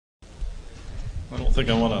I don't think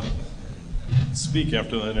I want to speak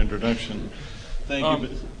after that introduction. Thank you.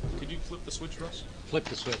 Could you flip the switch, Russ? Flip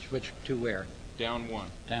the switch. Which to where? Down one.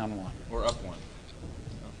 Down one. Or up one.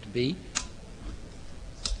 To B?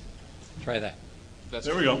 Try that.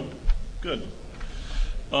 There we go. Good.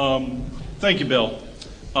 Thank you, Bill.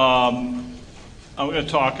 I'm going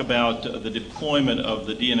to talk about the deployment of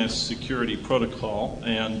the DNS security protocol,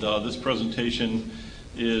 and this presentation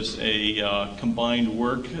is a combined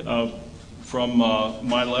work from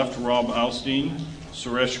my left, Rob Austein,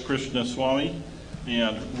 Suresh Krishnaswamy,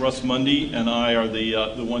 and Russ Mundy, and I are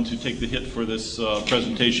the ones who take the hit for this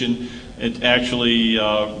presentation. It actually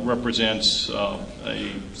represents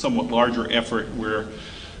a somewhat larger effort where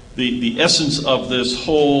the essence of this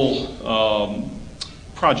whole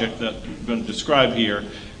project that we're going to describe here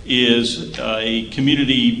is a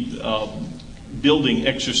community building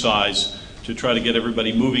exercise to try to get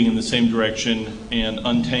everybody moving in the same direction and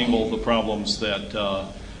untangle the problems that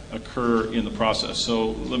occur in the process. So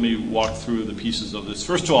let me walk through the pieces of this.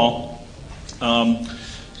 First of all,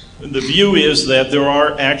 the view is that there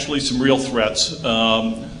are actually some real threats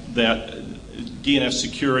that DNS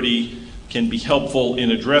security can be helpful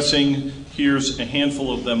in addressing. Here's a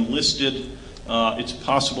handful of them listed. It's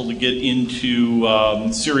possible to get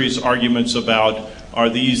into serious arguments about, are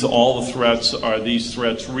these all the threats? Are these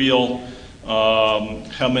threats real?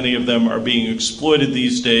 How many of them are being exploited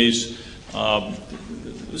these days?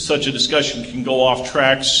 Such a discussion can go off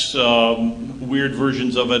tracks. Weird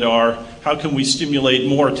versions of it are, how can we stimulate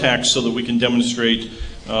more attacks so that we can demonstrate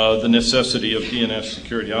the necessity of DNS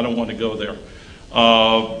security? I don't want to go there.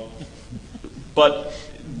 But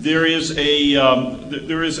there is a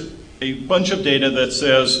bunch of data that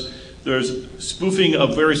says there's spoofing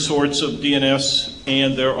of various sorts of DNS,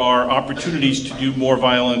 and there are opportunities to do more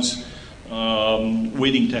violence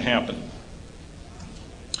waiting to happen.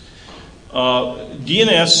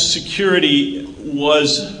 DNS security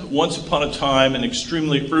was once upon a time an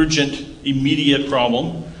extremely urgent, immediate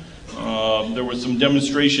problem. There were some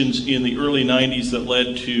demonstrations in the early 90s that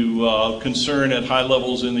led to concern at high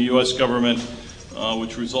levels in the US government,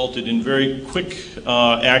 which resulted in very quick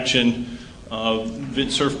action.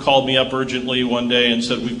 VitSurf called me up urgently one day and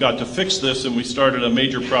said, we've got to fix this, and we started a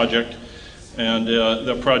major project, and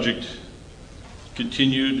that project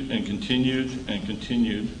continued and continued and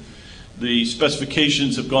continued. The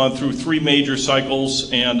specifications have gone through 3 major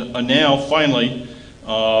cycles and are now finally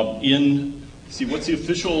what's the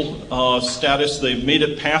official status? They've made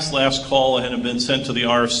it past last call and have been sent to the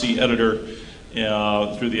RFC editor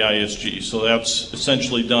through the ISG. So that's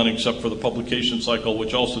essentially done except for the publication cycle,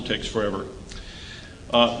 which also takes forever.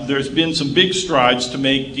 There's been some big strides to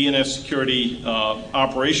make DNS security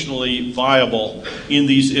operationally viable in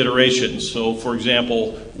these iterations. So for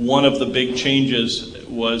example, one of the big changes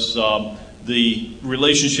was the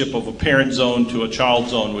relationship of a parent zone to a child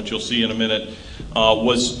zone, which you'll see in a minute,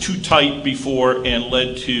 was too tight before and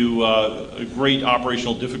led to great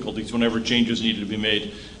operational difficulties whenever changes needed to be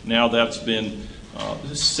made. Now that's been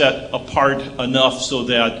set apart enough so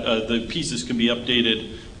that the pieces can be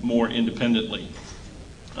updated more independently.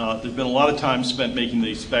 There's been a lot of time spent making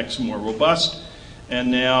these specs more robust,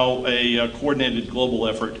 and now a coordinated global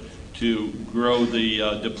effort to grow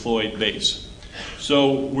the deployed base.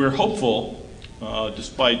 So we're hopeful,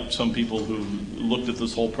 despite some people who looked at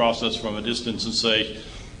this whole process from a distance and say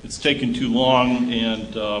it's taken too long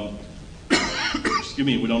and excuse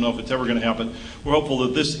me, we don't know if it's ever going to happen. We're hopeful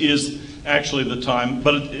that this is actually the time,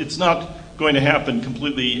 but it's not going to happen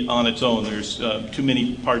completely on its own. There's too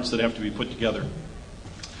many parts that have to be put together.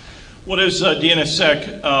 What does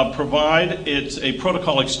DNSSEC provide? It's a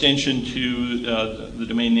protocol extension to the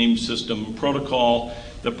domain name system protocol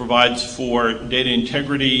that provides for data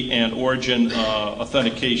integrity and origin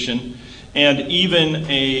authentication, and even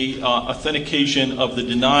a authentication of the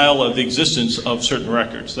denial of the existence of certain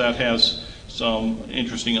records. That has some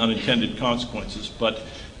interesting unintended consequences, but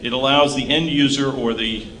it allows the end user or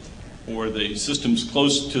the systems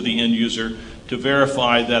close to the end user to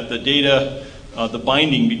verify that the data, the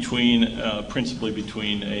binding between, principally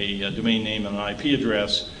between a domain name and an IP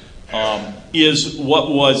address, is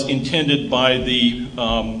what was intended by the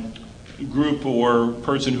group or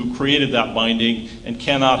person who created that binding and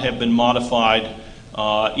cannot have been modified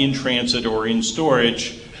in transit or in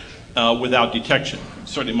storage without detection.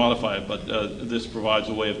 Certainly modify it, but this provides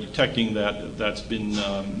a way of detecting that that's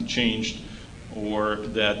been changed, or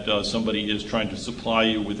that somebody is trying to supply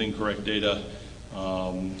you with incorrect data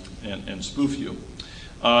and spoof you.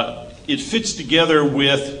 It fits together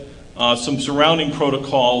with some surrounding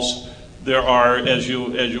protocols. There are, as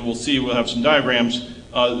you will see, we'll have some diagrams,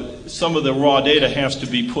 some of the raw data has to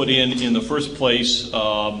be put in the first place,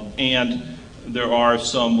 and there are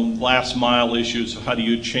some last mile issues of how do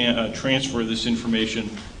you transfer this information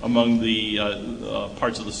among the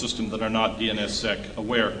parts of the system that are not DNSSEC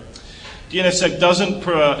aware. DNSSEC doesn't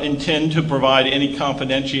intend to provide any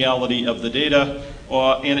confidentiality of the data,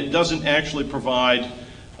 and it doesn't actually provide,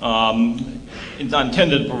 it's not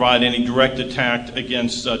intended to provide any direct attack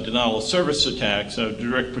against denial of service attacks,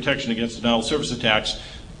 direct protection against denial of service attacks.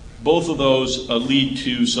 Both of those lead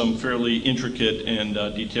to some fairly intricate and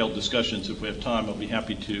detailed discussions. If we have time, I'll be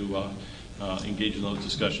happy to engage in those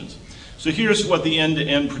discussions. So here's what the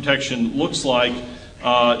end-to-end protection looks like.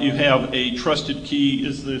 You have a trusted key.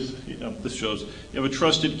 This shows you have a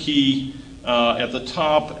trusted key at the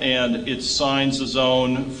top, and it signs the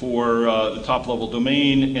zone for the top-level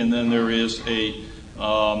domain, and then there is a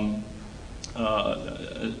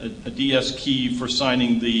DS key for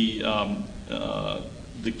signing the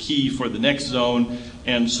key for the next zone,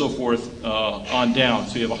 and so forth on down.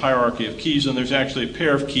 So you have a hierarchy of keys, and there's actually a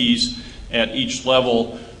pair of keys at each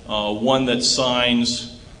level, one that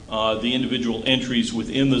signs the individual entries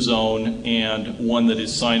within the zone, and one that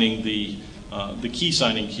is signing the key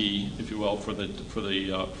signing key, if you will, for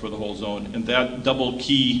the whole zone. And that double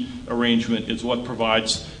key arrangement is what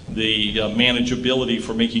provides the manageability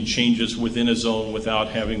for making changes within a zone without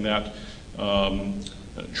having that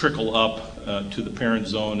trickle up to the parent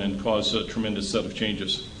zone and cause a tremendous set of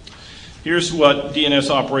changes. Here's what DNS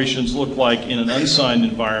operations look like in an unsigned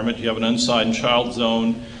environment. You have an unsigned child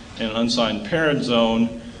zone and an unsigned parent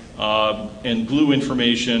zone, and glue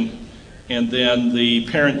information, and then the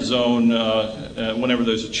parent zone, whenever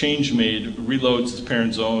there's a change made, reloads the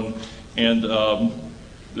parent zone, and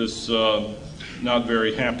this not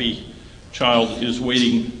very happy child is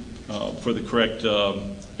waiting for the correct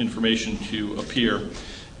information to appear.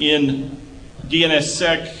 In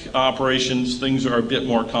DNSSEC operations, things are a bit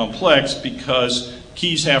more complex because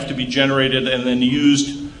keys have to be generated and then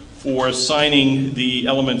used for assigning the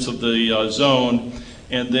elements of the zone,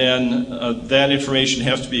 and then that information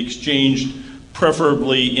has to be exchanged,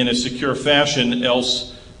 preferably in a secure fashion,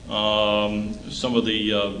 else some of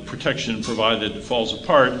the protection provided falls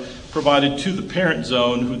apart, provided to the parent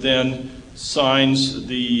zone, who then signs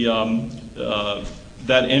the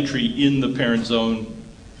that entry in the parent zone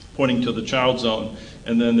pointing to the child zone,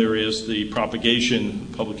 and then there is the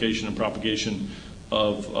publication and propagation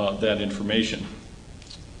of that information.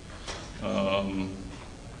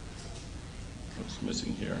 What's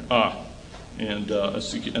missing here? And a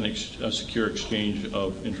secure exchange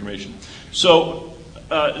of information. So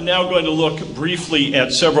now going to look briefly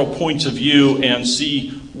at several points of view and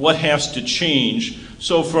see what has to change.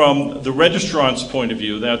 So from the registrant's point of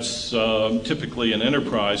view, that's typically an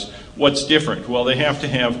enterprise, what's different? Well, they have to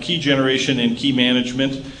have key generation and key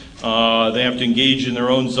management. They have to engage in their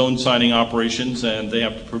own zone signing operations, and they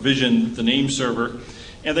have to provision the name server.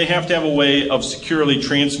 And they have to have a way of securely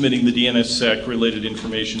transmitting the DNSSEC related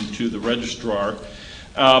information to the registrar.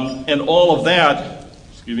 And all of that,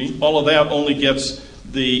 only gets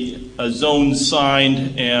the zone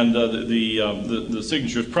signed and the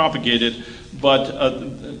signatures propagated.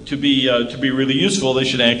 But to be really useful, they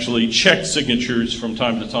should actually check signatures from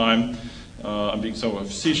time to time. I'm being somewhat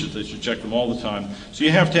facetious, they should check them all the time. So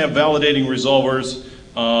you have to have validating resolvers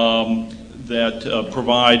that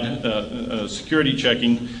provide security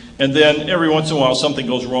checking, and then every once in a while something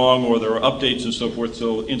goes wrong or there are updates and so forth,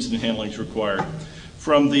 so incident handling is required.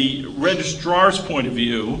 From the registrar's point of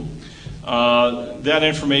view, that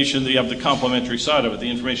information, you have the complementary side of it.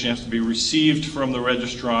 The information has to be received from the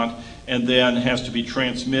registrant and then has to be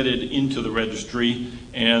transmitted into the registry,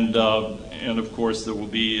 and of course there will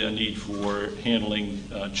be a need for handling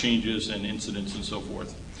changes and incidents and so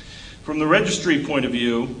forth. From the registry point of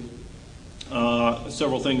view,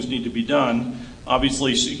 several things need to be done.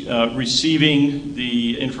 Obviously, receiving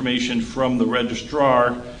the information from the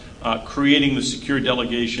registrar, creating the secure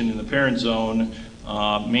delegation in the parent zone,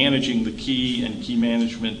 managing the key and key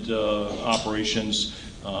management operations.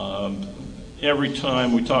 Every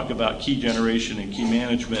time we talk about key generation and key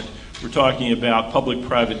management, we're talking about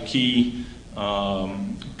public-private key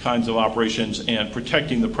kinds of operations, and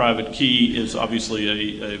protecting the private key is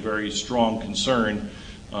obviously a very strong concern,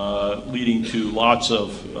 leading to lots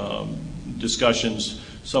of discussions,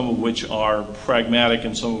 some of which are pragmatic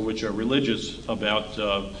and some of which are religious, about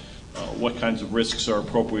what kinds of risks are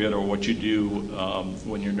appropriate or what you do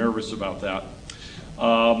when you're nervous about that.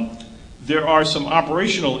 There are some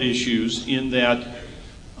operational issues in that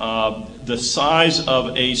the size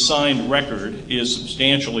of a signed record is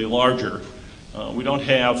substantially larger. We don't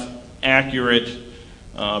have accurate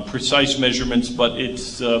precise measurements, but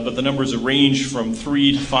but the numbers range from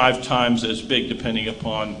 3 to 5 times as big depending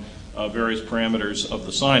upon various parameters of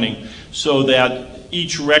the signing, so that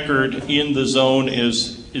each record in the zone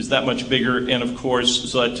is that much bigger, and of course,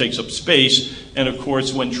 so that takes up space, and of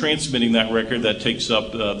course, when transmitting that record, that takes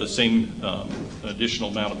up the same additional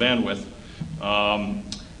amount of bandwidth.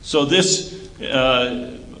 So this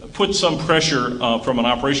puts some pressure from an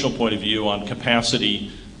operational point of view on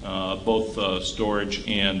capacity, both storage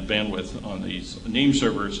and bandwidth on these name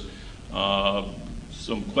servers.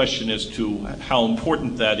 Some question as to how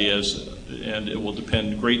important that is, and it will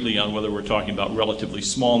depend greatly on whether we're talking about relatively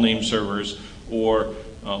small name servers or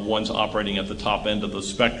ones operating at the top end of the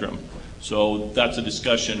spectrum. So that's a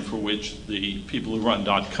discussion for which the people who run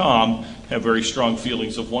 .com have very strong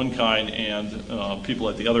feelings of one kind, and people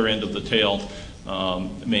at the other end of the tail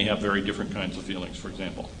may have very different kinds of feelings, for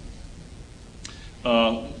example.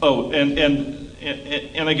 And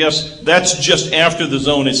I guess that's just after the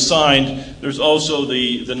zone is signed. There's also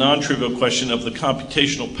the non-trivial question of the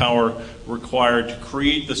computational power required to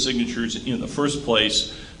create the signatures in the first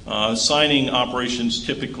place. Signing operations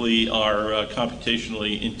typically are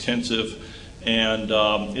computationally intensive, and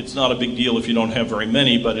it's not a big deal if you don't have very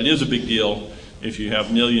many, but it is a big deal if you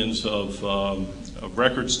have millions of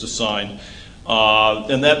records to sign.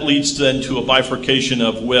 And that leads then to a bifurcation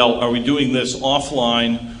of, well, are we doing this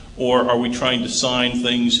offline, or are we trying to sign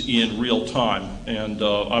things in real time? And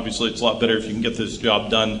obviously it's a lot better if you can get this job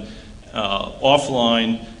done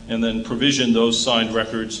offline and then provision those signed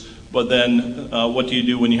records. But then what do you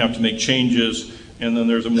do when you have to make changes? And then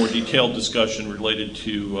there's a more detailed discussion related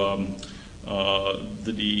to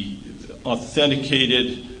the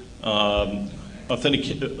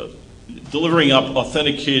delivering up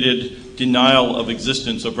authenticated denial of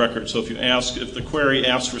existence of records. So if the query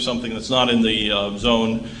asks for something that's not in the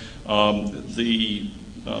zone, the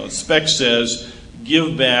spec says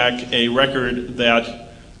give back a record that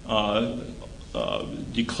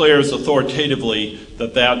declares authoritatively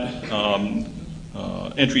that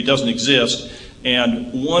entry doesn't exist.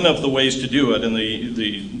 And one of the ways to do it, and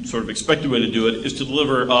the sort of expected way to do it, is to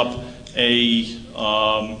deliver up a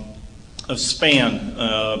span,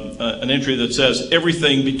 an entry that says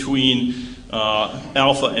everything between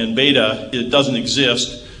alpha and beta, it doesn't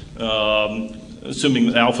exist, assuming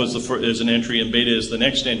that alpha is an entry and beta is the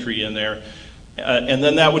next entry in there. And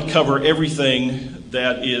then that would cover everything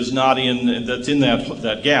that is not that's in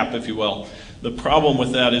that gap, if you will. The problem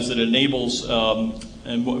with that is it enables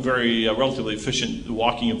and very relatively efficient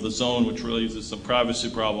walking of the zone, which raises some privacy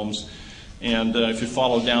problems. And if you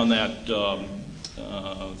follow down that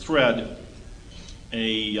thread,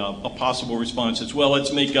 a possible response is, well,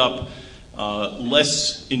 let's make up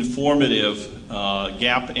less informative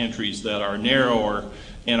gap entries that are narrower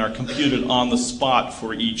and are computed on the spot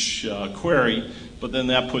for each query, but then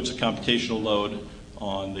that puts a computational load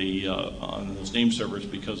on those name servers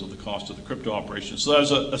because of the cost of the crypto operation. So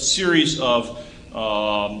there's a series of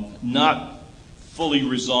not fully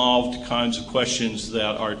resolved kinds of questions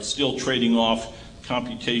that are still trading off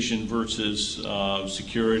computation versus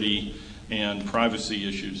security and privacy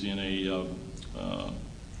issues in a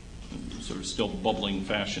sort of still bubbling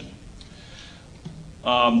fashion.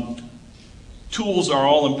 Tools are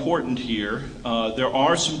all important here. There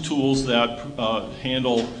are some tools that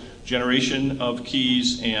handle generation of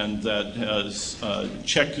keys and that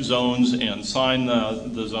check zones and sign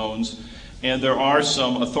the zones. And there are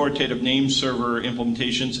some authoritative name server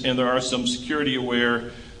implementations, and there are some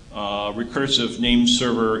security-aware recursive name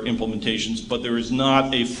server implementations, but there is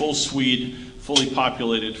not a full suite fully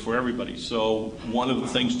populated for everybody. So one of the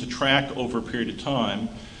things to track over a period of time,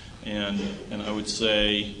 and I would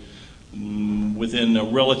say within a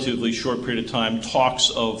relatively short period of time, talks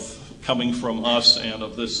of coming from us and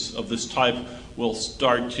of this type will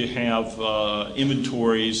start to have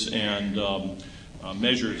inventories and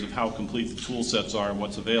measures of how complete the tool sets are and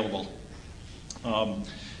what's available.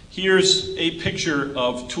 Here's a picture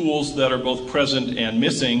of tools that are both present and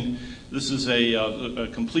missing. This is a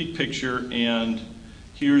complete picture, and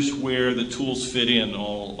here's where the tools fit in,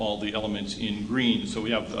 all the elements in green. So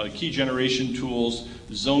we have key generation tools,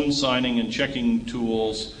 zone signing and checking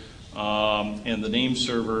tools, and the name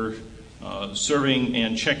server serving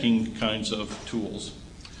and checking kinds of tools.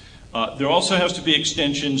 There also has to be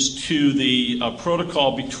extensions to the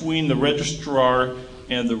protocol between the registrar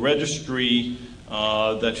and the registry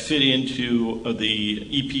that fit into the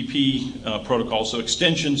EPP protocol. So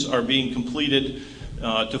extensions are being completed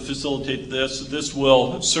to facilitate this. This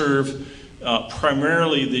will serve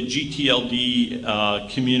primarily the GTLD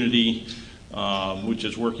community, which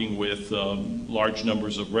is working with large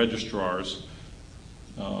numbers of registrars.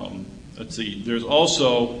 let's see, there's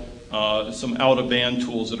also some out-of-band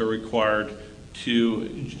tools that are required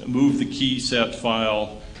to move the key set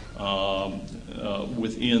file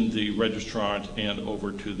within the registrant and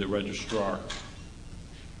over to the registrar.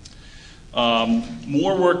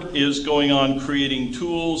 More work is going on creating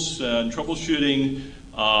tools and troubleshooting.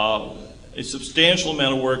 A substantial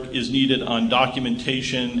amount of work is needed on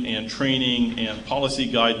documentation and training and policy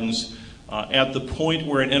guidance. At the point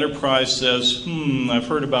where an enterprise says, I've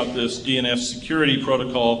heard about this DNS security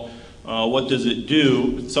protocol, what does it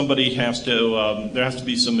do? Somebody has to, there has to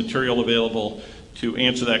be some material available to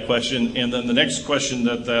answer that question. And then the next question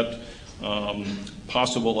that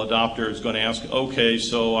possible adopter is going to ask, okay,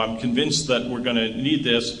 so I'm convinced that we're going to need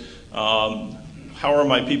this. How are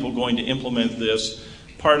my people going to implement this?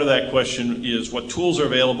 Part of that question is what tools are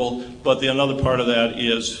available, but the another part of that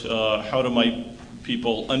is how do my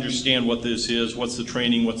people understand what this is, what's the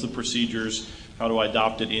training, what's the procedures, how do I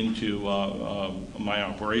adopt it into my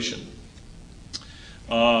operation.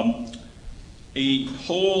 A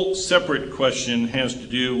whole separate question has to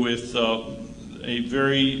do with a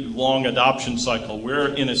very long adoption cycle.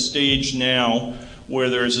 We're in a stage now where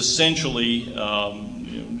there's essentially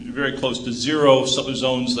very close to 0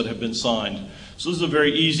 zones that have been signed. So this is a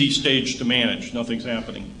very easy stage to manage. Nothing's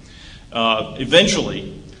happening.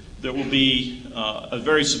 Eventually, there will be a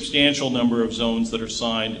very substantial number of zones that are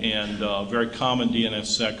signed and very common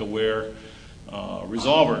DNSSEC aware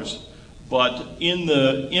resolvers. But in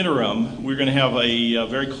the interim, we're going to have a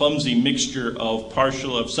very clumsy mixture of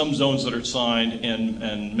some zones that are signed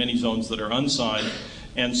and many zones that are unsigned,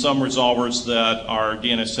 and some resolvers that are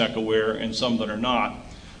DNSSEC aware and some that are not.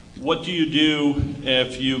 What do you do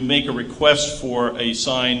if you make a request for a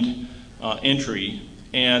signed entry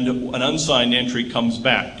and an unsigned entry comes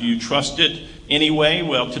back? Do you trust it anyway?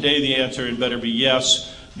 Well, today the answer had better be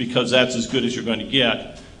yes, because that's as good as you're going to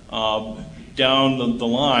get. Down the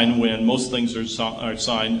line, when most things are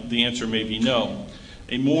signed, the answer may be no.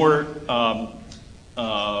 A more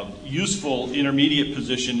useful intermediate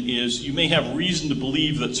position is you may have reason to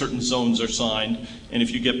believe that certain zones are signed, and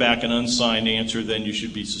if you get back an unsigned answer, then you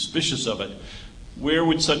should be suspicious of it. Where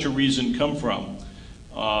would such a reason come from?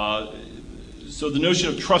 So the notion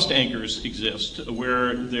of trust anchors exist,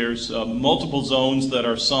 where there's multiple zones that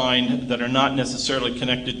are signed that are not necessarily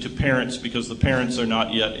connected to parents because the parents are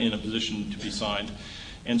not yet in a position to be signed.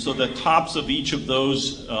 And so the tops of each of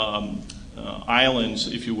those islands,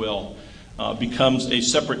 if you will, becomes a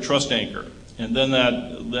separate trust anchor. And then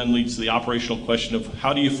that then leads to the operational question of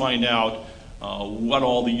how do you find out what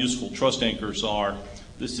all the useful trust anchors are.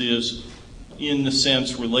 This is, in a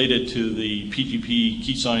sense, related to the PGP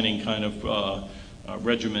key signing kind of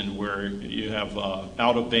regimen where you have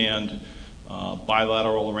out-of-band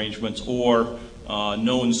bilateral arrangements or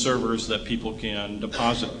known servers that people can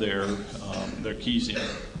deposit their keys in.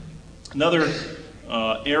 Another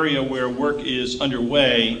area where work is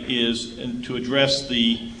underway is to address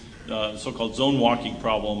the so-called zone walking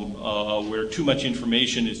problem, where too much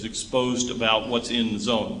information is exposed about what's in the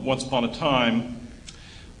zone. Once upon a time,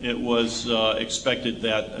 it was expected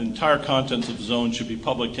that entire contents of the zone should be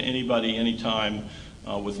public to anybody, anytime,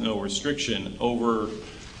 with no restriction. Over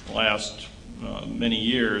the last many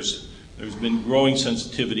years, there's been growing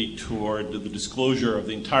sensitivity toward the disclosure of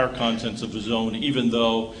the entire contents of the zone, even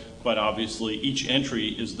though, quite obviously, each entry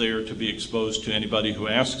is there to be exposed to anybody who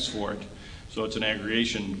asks for it. So it's an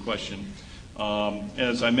aggregation question.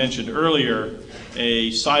 As I mentioned earlier, a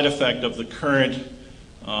side effect of the current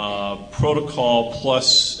protocol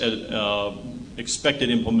plus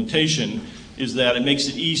expected implementation is that it makes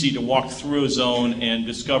it easy to walk through a zone and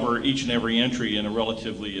discover each and every entry in a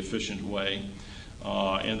relatively efficient way.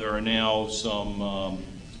 And there are now some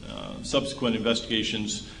subsequent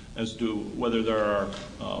investigations as to whether there are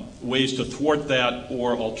ways to thwart that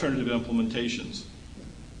or alternative implementations.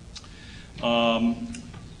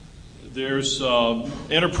 There's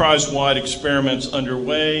enterprise-wide experiments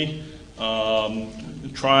underway,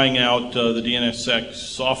 trying out the DNSSEC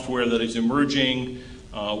software that is emerging,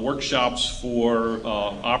 workshops for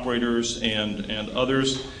operators and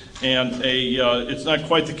others. And it's not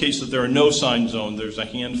quite the case that there are no signed zones. There's a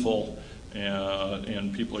handful,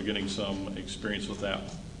 and people are getting some experience with that.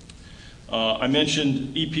 I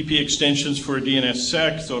mentioned EPP extensions for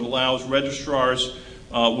DNSSEC, so it allows registrars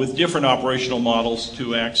with different operational models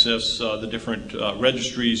to access the different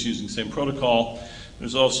registries using the same protocol.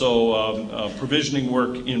 There's also provisioning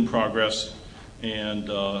work in progress and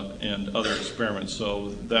other experiments. So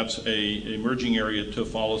that's a emerging area to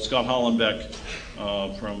follow. Scott Hollenbeck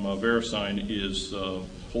from VeriSign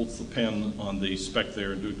holds the pen on the spec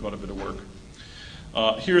there and doing quite a bit of work.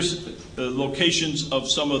 Here's the locations of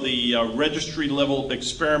some of the registry-level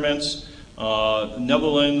experiments.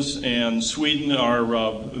 Netherlands and Sweden are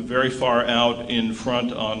very far out in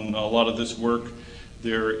front on a lot of this work.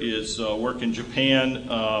 There is work in Japan.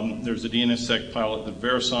 There's a DNSSEC pilot that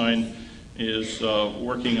VeriSign is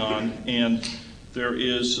working on, and there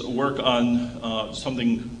is work on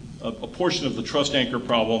a portion of the trust anchor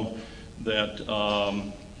problem that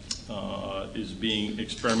is being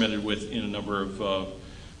experimented with in a number of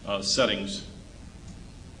settings.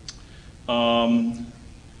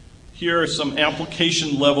 Here are some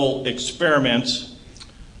application-level experiments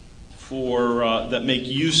that make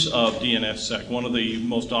use of DNSSEC. One of the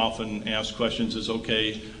most often asked questions is,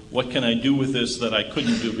 okay, what can I do with this that I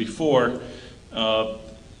couldn't do before?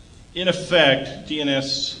 In effect,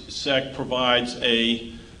 DNSSEC provides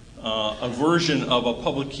a version of a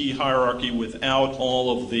public key hierarchy without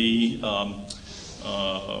all of the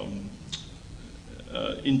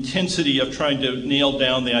intensity of trying to nail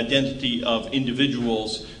down the identity of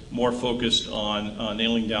individuals, more focused on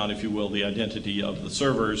nailing down, if you will, the identity of the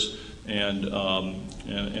servers and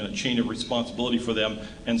a chain of responsibility for them,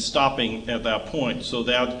 and stopping at that point. So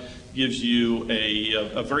that gives you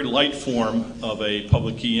a very light form of a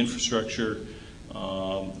public key infrastructure,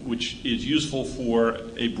 which is useful for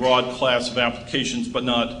a broad class of applications, but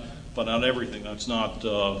not everything. That's not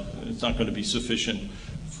it's not going to be sufficient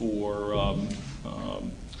for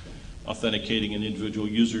authenticating an individual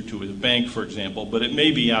user to a bank, for example, but it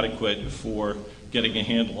may be adequate for getting a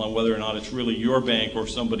handle on whether or not it's really your bank or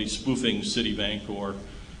somebody spoofing Citibank or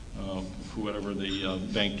whatever the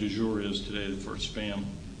bank du jour is today for spam.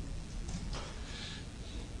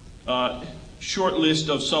 Short list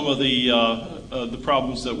of some of the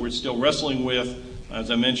problems that we're still wrestling with.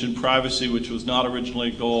 As I mentioned, privacy, which was not originally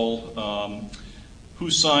a goal. Who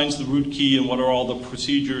signs the root key and what are all the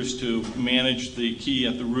procedures to manage the key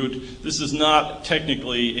at the root? This is not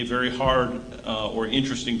technically a very hard or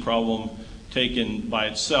interesting problem taken by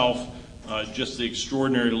itself. Just the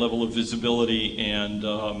extraordinary level of visibility and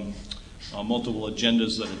multiple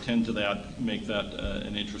agendas that attend to that make that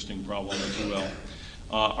an interesting problem as well.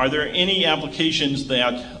 Are there any applications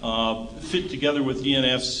that fit together with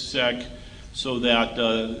DNSSEC so that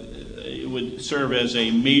it would serve as a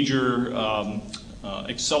major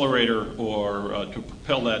accelerator or to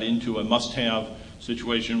propel that into a must-have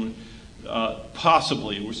situation?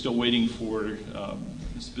 Possibly. We're still waiting for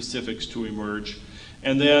specifics to emerge.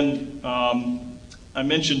 And then I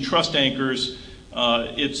mentioned trust anchors.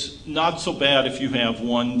 It's not so bad if you have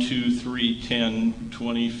 1, 2, 3, 10,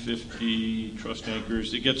 20, 50 trust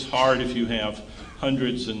anchors. It gets hard if you have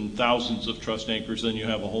hundreds and thousands of trust anchors, then you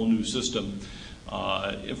have a whole new system.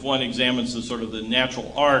 If one examines the sort of the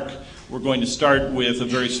natural arc, we're going to start with a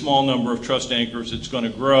very small number of trust anchors. It's going to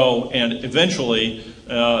grow, and eventually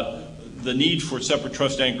the need for separate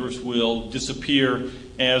trust anchors will disappear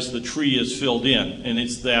as the tree is filled in. And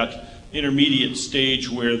it's that intermediate stage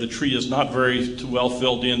where the tree is not very well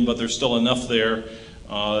filled in, but there's still enough there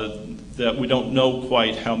that we don't know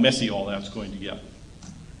quite how messy all that's going to get.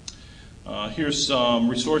 Here's some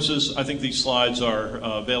resources. I think these slides are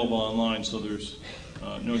available online, so there's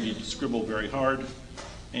no need to scribble very hard.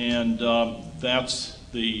 And that's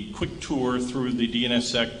the quick tour through the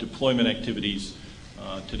DNSSEC deployment activities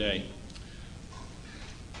today.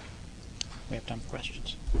 We have time for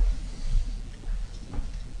questions.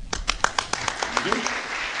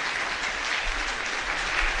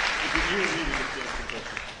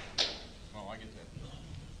 Oh, I get to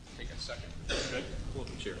take a second. Okay. Pull up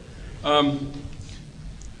the chair.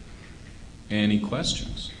 Any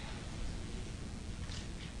questions?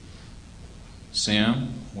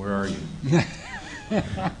 Sam, where are you?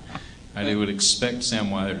 I would expect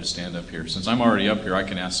Sam Weiler to stand up here. Since I'm already up here, I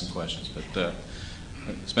can ask some questions. But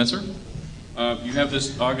Spencer, you have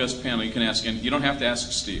this august panel. You can ask, and you don't have to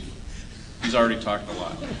ask Steve. He's already talked a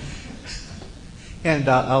lot. And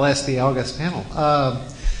I'll ask the august panel.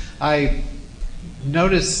 I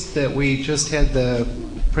noticed that we just had the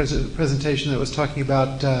presentation that was talking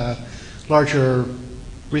about larger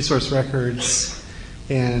resource records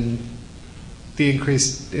and the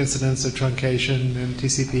increased incidence of truncation and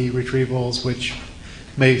TCP retrievals, which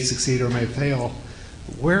may succeed or may fail.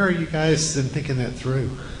 Where are you guys in thinking that through?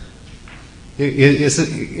 Is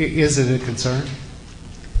it a concern?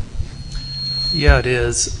 Yeah, it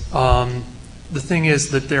is. The thing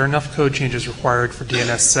is that there are enough code changes required for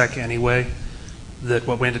DNSSEC anyway that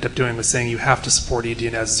what we ended up doing was saying you have to support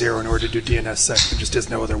eDNS 0 in order to do DNSSEC. There just is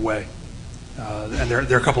no other way. And there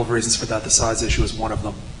are a couple of reasons for that. The size issue is one of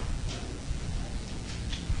them.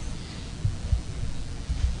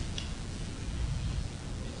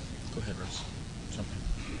 Go ahead, Russ. Jump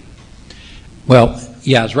Well,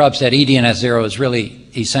 yeah, as Rob said, eDNS 0 is really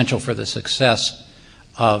essential for the success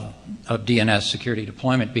of DNS security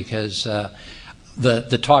deployment, because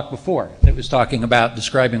the talk before that was talking about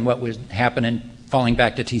describing what would happen and falling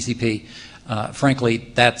back to TCP,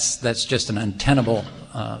 frankly, that's just an untenable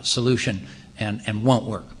solution and won't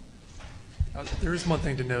work. There is one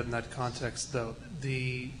thing to note in that context, though.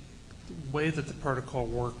 The way that the protocol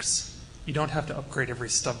works, you don't have to upgrade every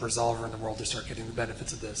stub resolver in the world to start getting the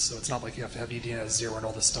benefits of this. So it's not like you have to have eDNS 0 and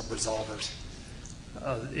all the stub resolvers.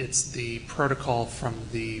 It's the protocol from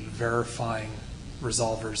the verifying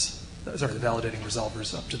resolvers, sorry, the validating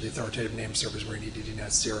resolvers up to the authoritative name servers where you need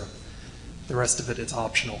eDNS 0. The rest of it, it's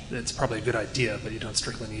optional. It's probably a good idea, but you don't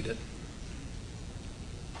strictly need it.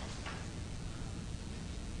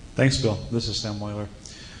 Thanks, Bill. This is Sam Weiler.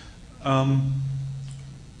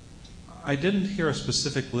 I didn't hear a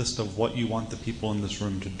specific list of what you want the people in this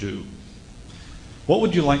room to do. What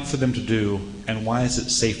would you like for them to do, and why is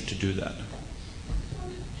it safe to do that?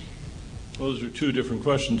 Those are two different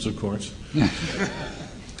questions, of course.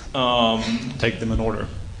 Take them in order.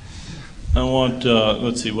 I want,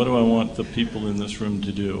 let's see, what do I want the people in this room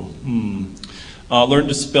to do? Learn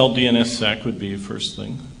to spell DNSSEC would be first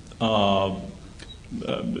thing.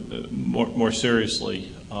 More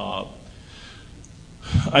seriously,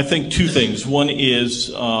 I think two things. One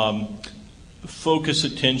is focus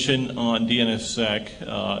attention on DNSSEC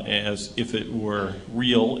as if it were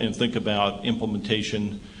real, and think about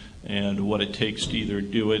implementation and what it takes to either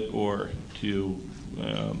do it or to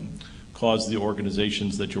cause the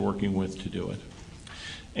organizations that you're working with to do it.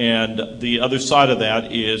 And the other side of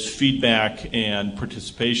that is feedback and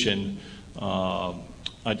participation.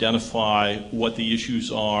 Identify what the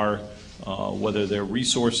issues are, whether they're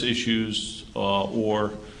resource issues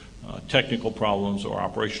or technical problems or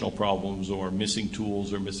operational problems or missing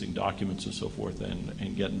tools or missing documents and so forth,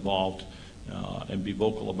 and get involved and be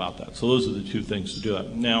vocal about that. So those are the two things to do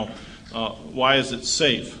it. Now, why is it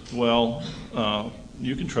safe? Well,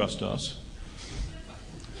 you can trust us.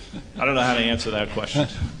 I don't know how to answer that question.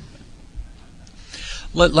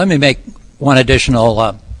 Let me make one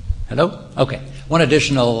additional, hello? Okay. One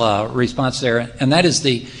additional response there, and that is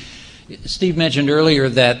Steve mentioned earlier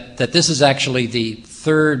that this is actually the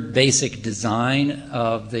third basic design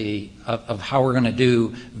of how we're going to do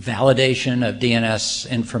validation of DNS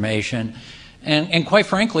information. And quite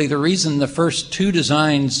frankly, the reason the first two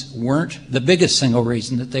designs weren't, the biggest single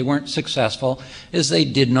reason that they weren't successful, is they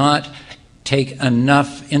did not take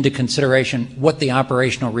enough into consideration what the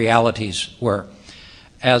operational realities were.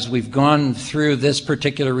 As we've gone through this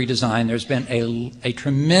particular redesign, there's been a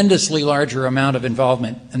tremendously larger amount of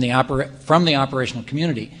involvement from the operational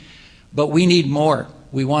community, but we need more.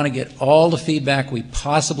 We want to get all the feedback we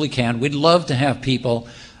possibly can. We'd love to have people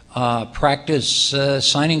practice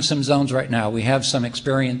signing some zones right now. We have some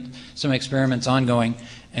experiments ongoing,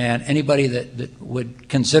 and anybody that would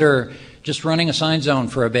consider just running a sign zone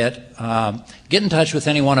for a bit, get in touch with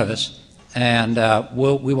any one of us, and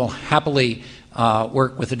we will happily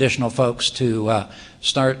work with additional folks to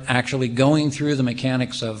start actually going through the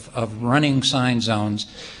mechanics of running sign zones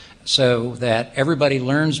so that everybody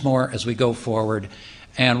learns more as we go forward.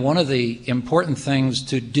 And one of the important things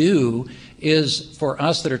to do is, for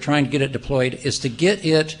us that are trying to get it deployed, is to get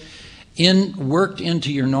it worked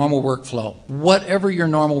into your normal workflow, whatever your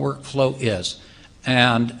normal workflow is,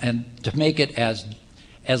 and to make it as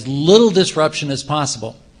little disruption as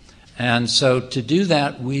possible. And so to do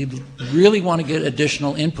that, we really want to get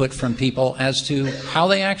additional input from people as to how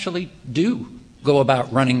they actually do go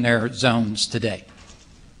about running their zones today.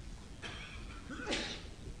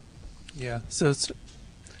 Yeah, so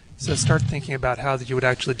start thinking about how you would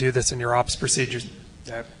actually do this in your ops procedures.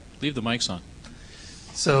 Leave the mics on.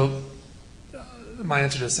 So my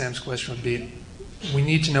answer to Sam's question would be, we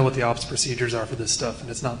need to know what the ops procedures are for this stuff, and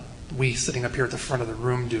it's not we sitting up here at the front of the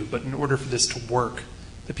room do, but in order for this to work,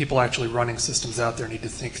 the people actually running systems out there need to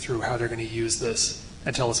think through how they're going to use this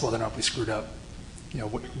and tell us whether or not we screwed up. You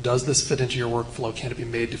know, does this fit into your workflow? Can it be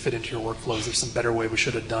made to fit into your workflow? Is there some better way we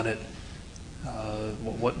should have done it?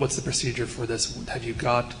 What's the procedure for this? Have you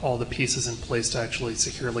got all the pieces in place to actually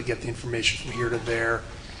securely get the information from here to there?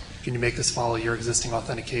 Can you make this follow your existing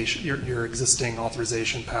authentication, your existing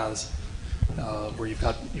authorization paths, where you've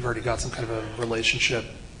already got some kind of a relationship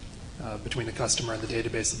between the customer and the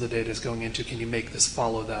database that the data is going into? Can you make this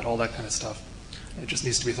follow that? All that kind of stuff. It just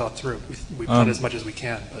needs to be thought through. We put as much as we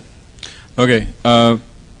can, but. Okay.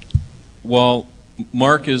 While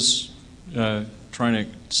Mark is trying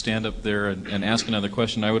to stand up there and ask another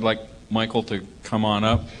question, I would like Michael to come on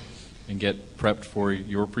up and get prepped for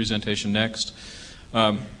your presentation next.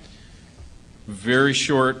 Very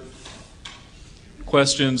short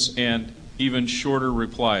questions and even shorter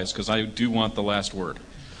replies, because I do want the last word.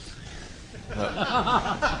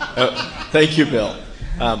 Thank you, Bill.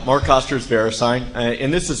 Mark Oster's VeriSign,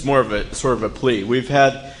 and this is more of a sort of a plea. We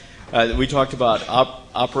talked about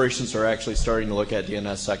operations are actually starting to look at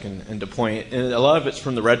DNSSEC and deploying it, and a lot of it's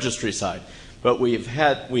from the registry side. But we've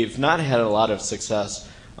not had a lot of success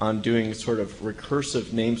on doing sort of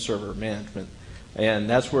recursive name server management. And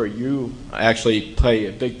that's where you actually play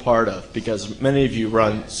a big part of, because many of you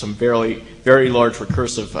run some very, very large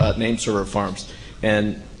recursive name server farms.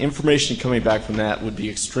 And information coming back from that would be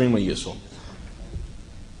extremely useful.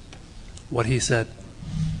 What he said.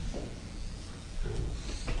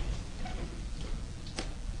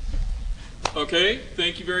 Okay,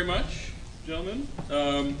 thank you very much, gentlemen.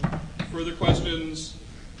 Further questions?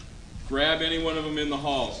 Grab any one of them in the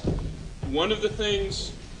halls. One of the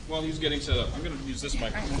things, while he's getting set up, I'm going to use this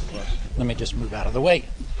microphone. Let me just move out of the way.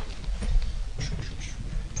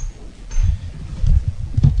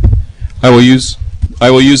 I will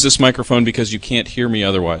use this microphone because you can't hear me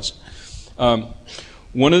otherwise.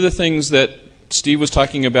 One of the things that Steve was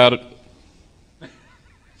talking about,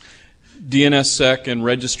 DNSSEC and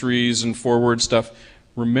registries and forward stuff,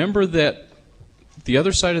 remember that the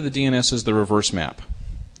other side of the DNS is the reverse map.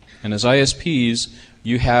 And as ISPs,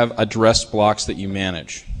 you have address blocks that you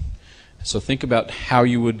manage. So think about how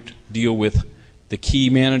you would deal with the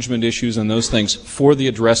key management issues and those things for the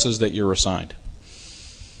addresses that you're assigned.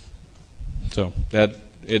 So that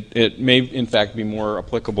it may in fact be more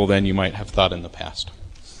applicable than you might have thought in the past.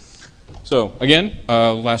 So again,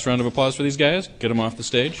 last round of applause for these guys. Get them off the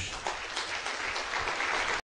stage.